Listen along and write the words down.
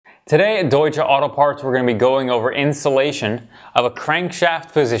Today at Deutsche Auto Parts, we're going to be going over installation of a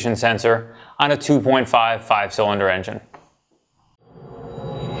crankshaft position sensor on a 2.5 5-cylinder engine.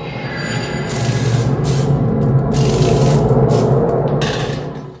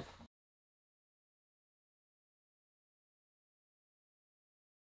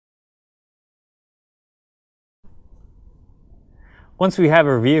 Once we have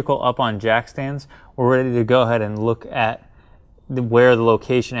our vehicle up on jack stands, we're ready to go ahead and look at where the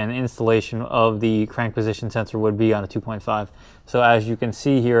location and installation of the crank position sensor would be on a 2.5. So as you can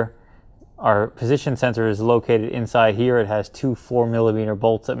see here, our position sensor is located inside here. It has two 4mm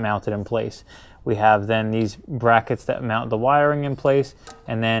bolts that mount it in place. We have then these brackets that mount the wiring in place,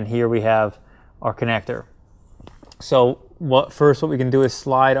 and then here we have our connector. So what we can do is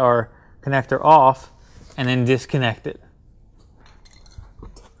slide our connector off and then disconnect it.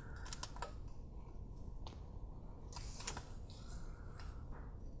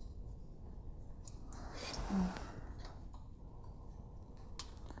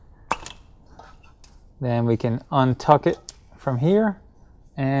 Then we can untuck it from here,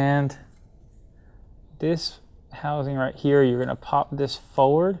 and this housing right here, you're going to pop this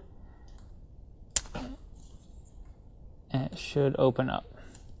forward and it should open up.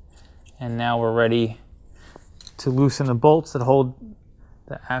 And now we're ready to loosen the bolts that hold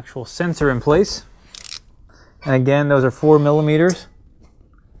the actual sensor in place. And again, those are 4mm.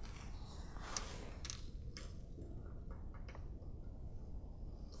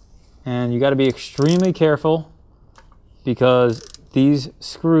 And you got to be extremely careful because these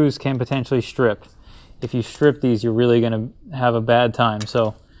screws can potentially strip. If you strip these, you're really going to have a bad time.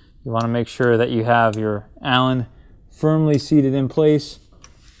 So you want to make sure that you have your Allen firmly seated in place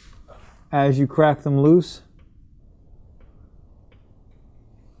as you crack them loose.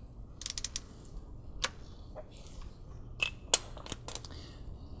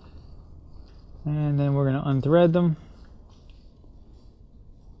 And then we're going to unthread them.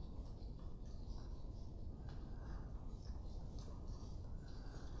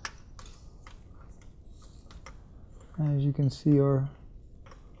 As you can see, our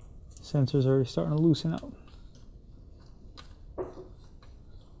sensors are starting to loosen up.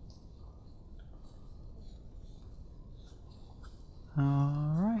 All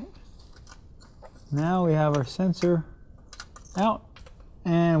right. Now we have our sensor out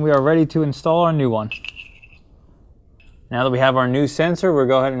and we are ready to install our new one. Now that we have our new sensor, we're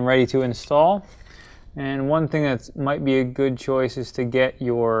going and ready to install. And one thing that might be a good choice is to get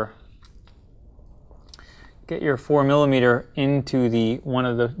your 4mm into one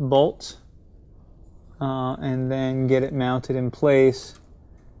of the bolts and then get it mounted in place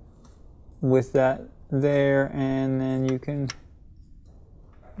with that there, and then you can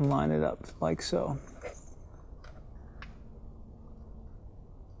line it up like so.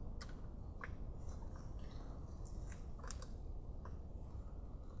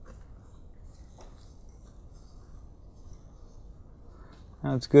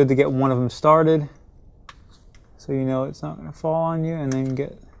 Now it's good to get one of them started, so you know it's not going to fall on you, and then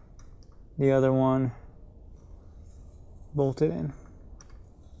get the other one bolted in.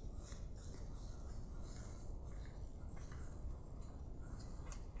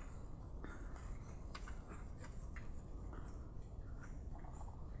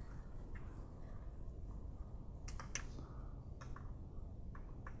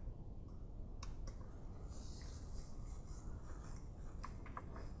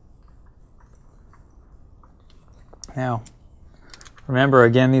 Now, remember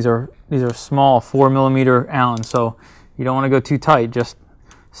again, these are small 4mm Allen, so you don't want to go too tight. Just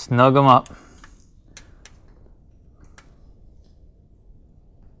snug them up.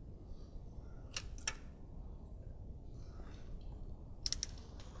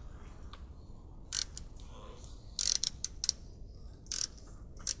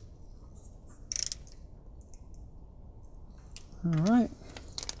 All right.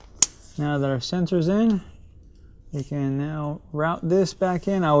 Now that our sensor's in, we can now route this back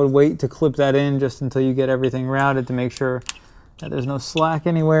in. I would wait to clip that in just until you get everything routed to make sure that there's no slack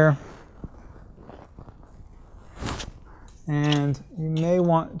anywhere. And you may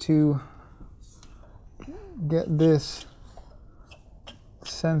want to get this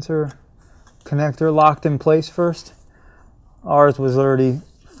sensor connector locked in place first. Ours was already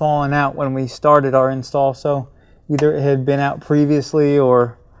falling out when we started our install, so either it had been out previously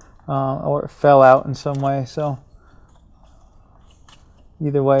or it fell out in some way. So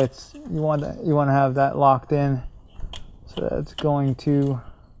either way, you want to have that locked in, so that's going to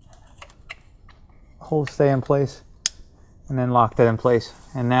stay in place, and then lock that in place.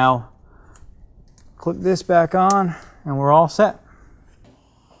 And now click this back on, and we're all set.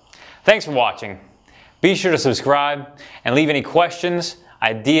 Thanks for watching. Be sure to subscribe and leave any questions,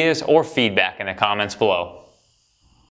 ideas, or feedback in the comments below.